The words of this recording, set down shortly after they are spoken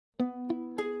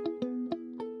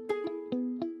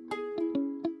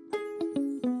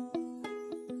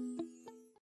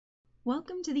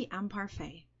Welcome to the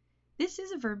Imparfait. This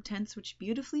is a verb tense which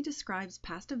beautifully describes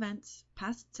past events,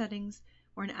 past settings,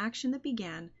 or an action that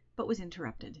began but was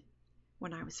interrupted.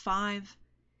 When I was 5,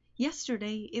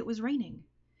 yesterday it was raining.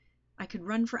 I could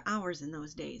run for hours in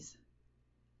those days.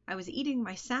 I was eating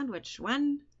my sandwich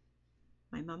when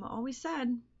my mama always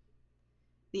said.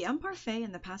 The imparfait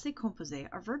and the passé composé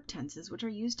are verb tenses which are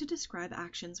used to describe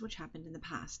actions which happened in the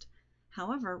past.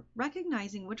 However,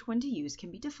 recognizing which one to use can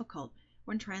be difficult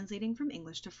when translating from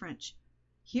English to French.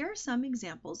 Here are some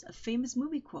examples of famous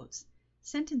movie quotes,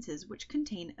 sentences which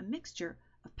contain a mixture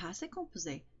of passé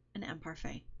composé and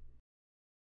imparfait.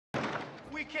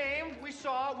 We came, we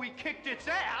saw, we kicked its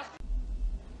ass.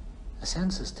 A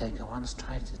census taker once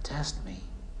tried to test me.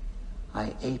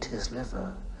 I ate his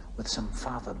liver with some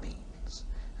fava beans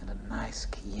and a nice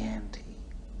Chianti.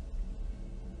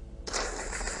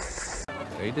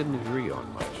 They didn't agree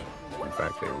on much. In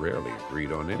fact, they rarely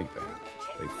agreed on anything.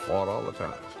 They fought all the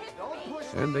time.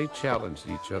 And they challenged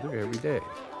each other every day.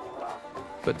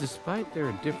 But despite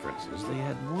their differences, they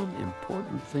had one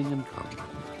important thing in common.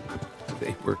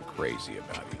 They were crazy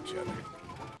about each other.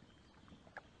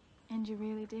 And you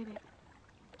really did it.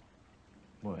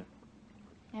 What?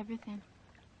 Everything.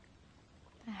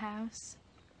 The house.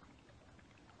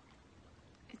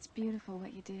 It's beautiful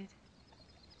what you did.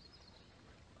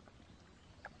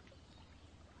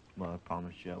 Well, I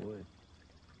promised you I would.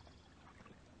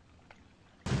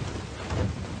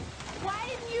 Why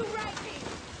didn't you write me?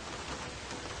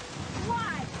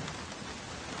 Why?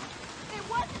 It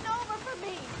wasn't over for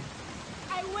me.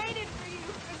 I waited for you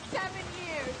for 7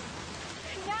 years.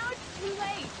 Now it's too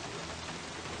late.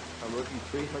 I wrote you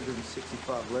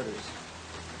 365 letters.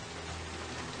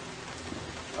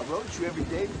 I wrote you every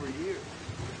day for a year.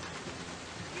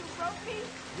 You wrote me?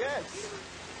 Yes.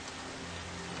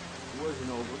 It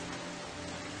wasn't over.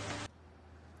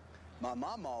 My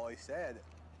mom always said,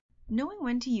 Knowing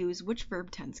when to use which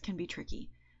verb tense can be tricky,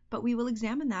 but we will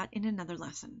examine that in another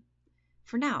lesson.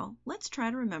 For now, let's try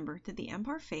to remember that the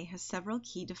imparfait has several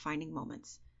key defining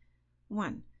moments.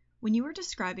 1. When you are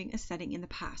describing a setting in the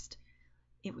past.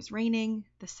 It was raining,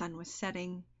 the sun was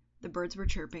setting, the birds were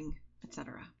chirping,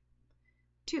 etc.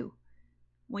 2.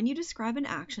 When you describe an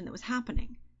action that was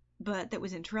happening, but that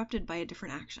was interrupted by a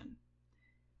different action.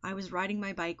 I was riding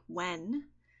my bike when.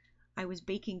 I was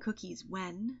baking cookies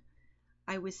when.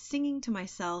 I was singing to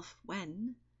myself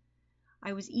when.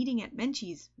 I was eating at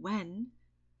Menchie's when,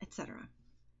 etc.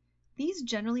 These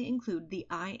generally include the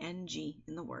ing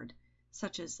in the word,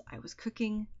 such as I was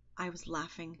cooking, I was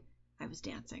laughing, I was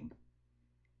dancing.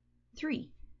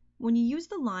 3. When you use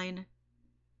the line,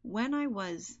 when I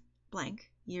was blank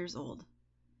years old.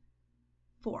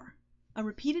 4. A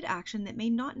repeated action that may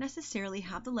not necessarily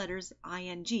have the letters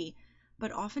ing,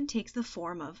 but often takes the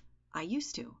form of I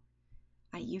used to.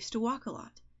 I used to walk a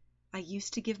lot. I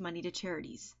used to give money to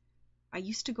charities. I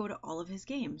used to go to all of his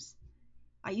games.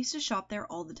 I used to shop there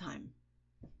all the time.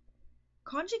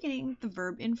 Conjugating the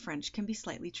verb in French can be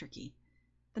slightly tricky.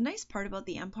 The nice part about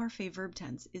the imparfait verb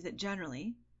tense is that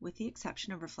generally, with the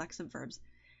exception of reflexive verbs,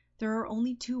 there are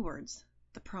only 2 words,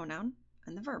 the pronoun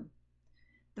and the verb.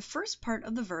 The first part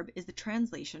of the verb is the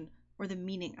translation or the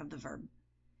meaning of the verb.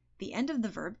 The end of the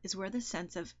verb is where the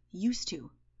sense of used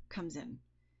to comes in.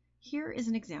 Here is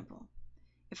an example.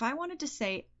 If I wanted to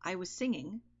say I was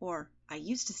singing or I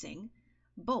used to sing,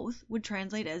 both would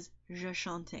translate as je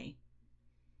chantais.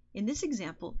 In this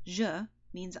example, je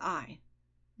means I.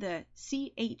 The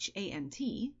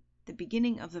chant, the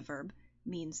beginning of the verb,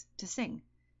 means to sing,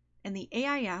 and the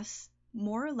ais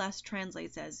more or less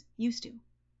translates as used to.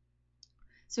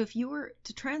 So if you were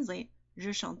to translate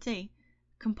je chantais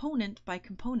component by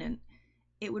component,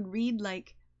 it would read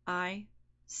like I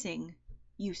sing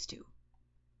used to.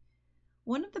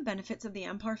 One of the benefits of the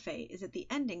imparfait is that the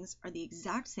endings are the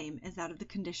exact same as that of the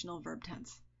conditional verb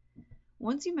tense.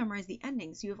 Once you memorize the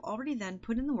endings, you have already then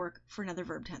put in the work for another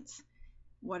verb tense.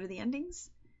 What are the endings?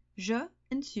 Je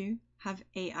and tu have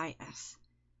AIS.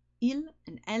 Il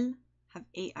and elle have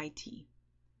AIT.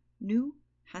 Nous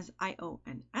has IO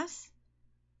and S.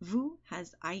 Vous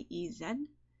has IEZ.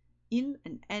 Il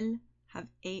and elle have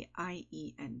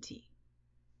AIENT.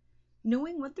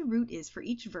 Knowing what the root is for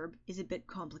each verb is a bit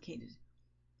complicated.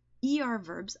 ER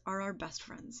verbs are our best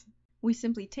friends. We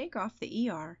simply take off the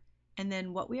ER, and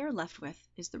then what we are left with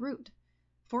is the root.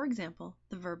 For example,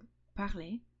 the verb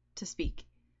parler, to speak.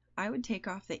 I would take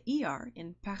off the ER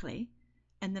in parler,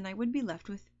 and then I would be left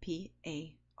with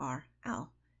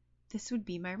PARL. This would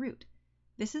be my root.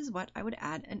 This is what I would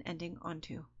add an ending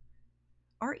onto.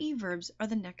 RE verbs are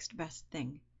the next best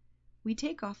thing. We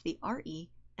take off the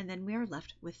RE and then we are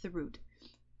left with the root.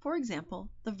 For example,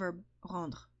 the verb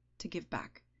rendre, to give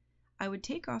back. I would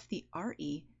take off the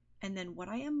RE, and then what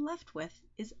I am left with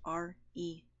is REND.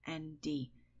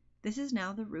 This is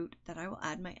now the root that I will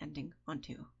add my ending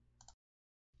onto.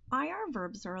 IR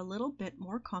verbs are a little bit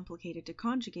more complicated to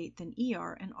conjugate than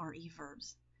ER and RE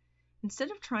verbs.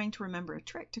 Instead of trying to remember a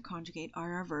trick to conjugate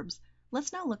IR verbs,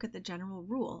 let's now look at the general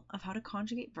rule of how to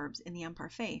conjugate verbs in the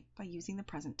imparfait by using the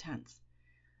present tense.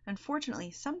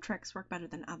 Unfortunately, some tricks work better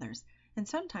than others, and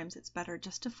sometimes it's better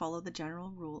just to follow the general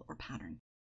rule or pattern.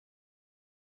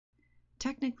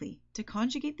 Technically, to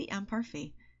conjugate the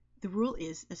imparfait, the rule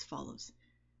is as follows.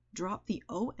 Drop the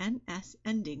ONS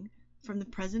ending from the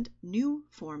present new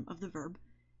form of the verb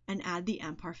and add the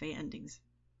imparfait endings.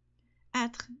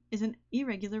 Être is an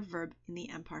irregular verb in the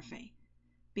imparfait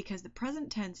because the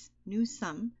present tense nous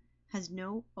sommes has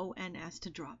no ONS to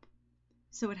drop.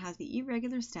 So it has the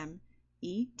irregular stem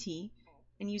ET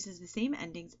and uses the same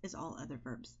endings as all other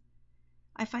verbs.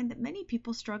 I find that many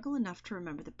people struggle enough to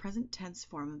remember the present tense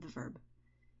form of the verb.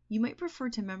 You might prefer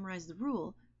to memorize the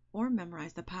rule or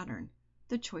memorize the pattern.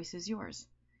 The choice is yours.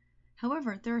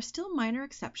 However, there are still minor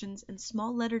exceptions and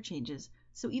small letter changes,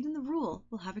 so even the rule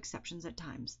will have exceptions at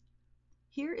times.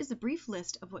 Here is a brief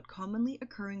list of what commonly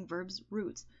occurring verbs'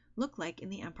 roots look like in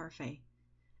the imparfait.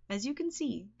 As you can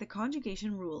see, the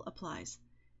conjugation rule applies.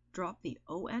 Drop the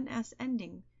ONS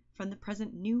ending from the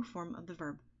present new form of the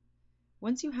verb.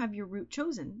 Once you have your root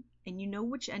chosen and you know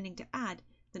which ending to add,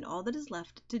 then all that is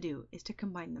left to do is to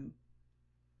combine them.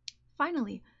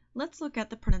 Finally, let's look at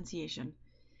the pronunciation.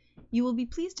 You will be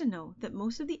pleased to know that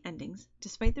most of the endings,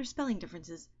 despite their spelling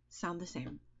differences, sound the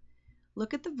same.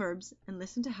 Look at the verbs and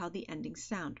listen to how the endings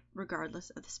sound, regardless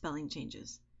of the spelling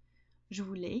changes. Je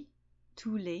voulais, tu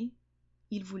voulais,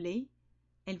 il voulait,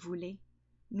 elle voulait,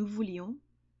 nous voulions,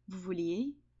 vous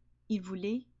vouliez, il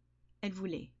voulait, elle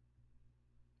voulait.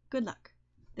 Good luck.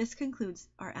 This concludes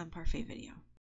our imparfait video.